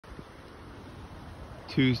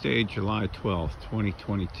Tuesday, July 12th,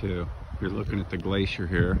 2022. You're looking at the glacier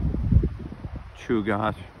here.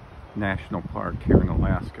 Chugach National Park here in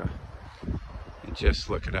Alaska. And just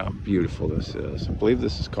look at how beautiful this is. I believe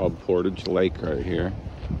this is called Portage Lake right here.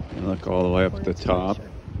 And look all the way up at the top,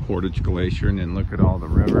 Portage Glacier, and then look at all the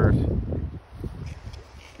rivers.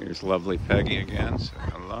 Here's lovely Peggy again, so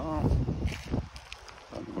hello.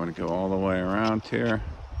 I'm going to go all the way around here.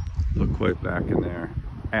 Look way back in there.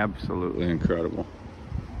 Absolutely incredible.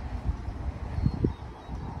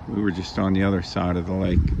 We were just on the other side of the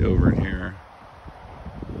lake over in here.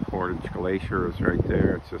 Portage Glacier is right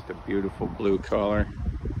there. It's just a beautiful blue color.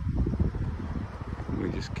 We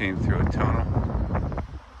just came through a tunnel.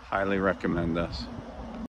 Highly recommend us.